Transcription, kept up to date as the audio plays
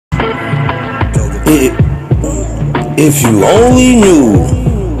If you only knew.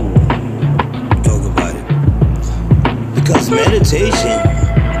 Talk about it. Because meditation,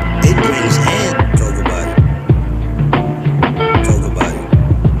 it brings in. Talk about it. Talk about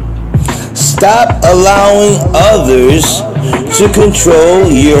it. Stop allowing others to control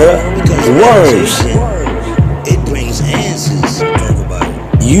your words. It brings answers. Talk about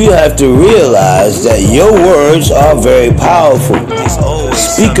it. You have to realize that your words are very powerful.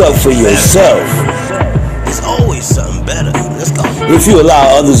 Speak up for yourself. There's always something better. Let's go. If you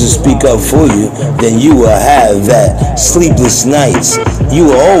allow others to speak up for you, then you will have that sleepless nights. You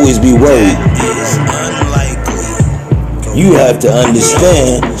will always be worried. That is unlikely. You have to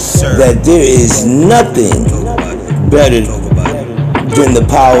understand that there is nothing better than the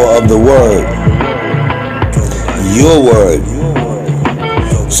power of the word. Your word.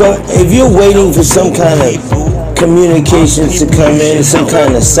 So if you're waiting for some kind of communications to come in, some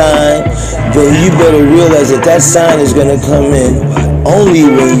kind of sign, then you better realize that that sign is going to come in only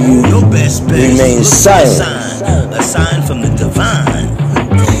when you remain silent. A sign from the divine.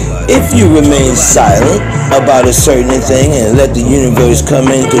 If you remain silent about a certain thing and let the universe come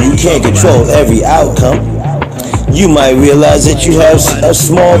in, because you can't control every outcome, you might realize that you have a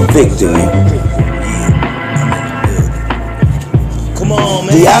small victory.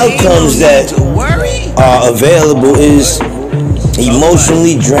 The outcomes that are available is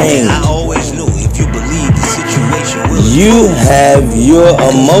emotionally drained. You have your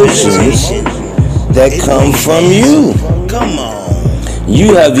emotions that come from you.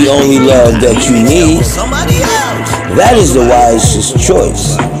 You have the only love that you need. That is the wisest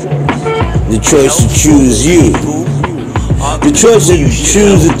choice. The choice to choose you. The choice to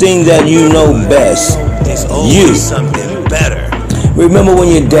choose the thing that you know best. You. Remember when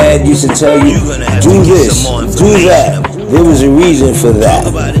your dad used to tell you, do this, do that. There was a reason for that.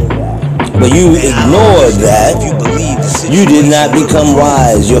 But you ignored that. You did not become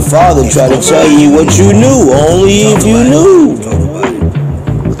wise. Your father tried to tell you what you knew, only if you knew.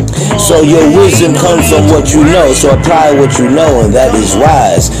 So your wisdom comes from what you know. So apply what you know, and that is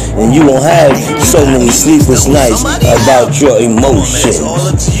wise. And you won't have so many sleepless nights about your emotions,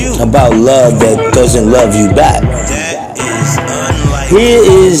 about love that doesn't love you back. Here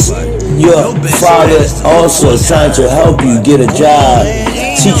is your father also trying to help you get a job,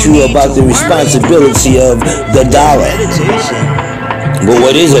 teach you about the responsibility of the dollar. But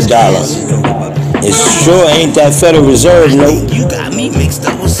what is a dollar? It sure ain't that Federal Reserve note. You got me mixed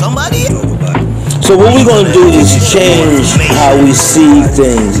up with somebody else. So what we're going to do is change how we see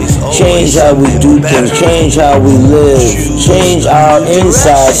things, change how we do things, change how we live, change our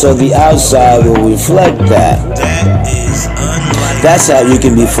inside so the outside will reflect that. That's how you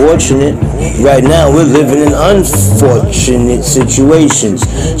can be fortunate. Right now, we're living in unfortunate situations.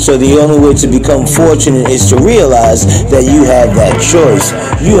 So the only way to become fortunate is to realize that you have that choice.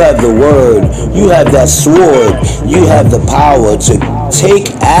 You have the word. You have that sword. You have the power to take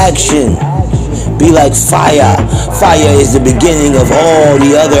action. Be like fire. Fire is the beginning of all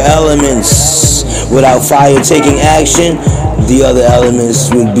the other elements. Without fire taking action, the other elements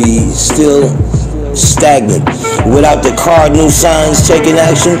would be still stagnant. Without the cardinal signs taking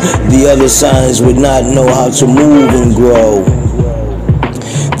action, the other signs would not know how to move and grow.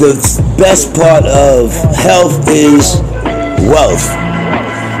 The best part of health is wealth.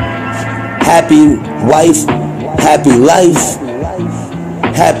 Happy wife, happy life,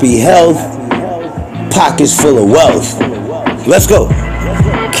 happy health, pockets full of wealth. Let's go.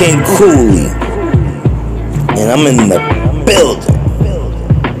 King Cooley. And I'm in the building.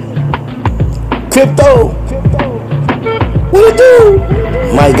 Crypto. What it do?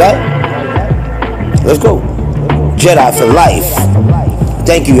 My God. Let's go. Jedi for life.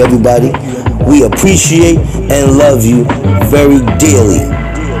 Thank you, everybody. We appreciate and love you very dearly.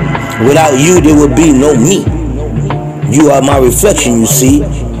 Without you, there would be no me. You are my reflection, you see.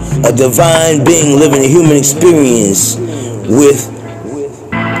 A divine being living a human experience with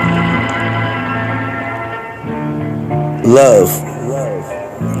love,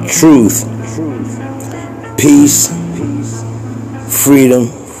 truth, peace, freedom,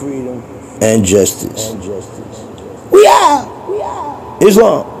 and justice. We are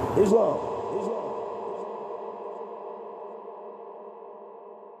Islam.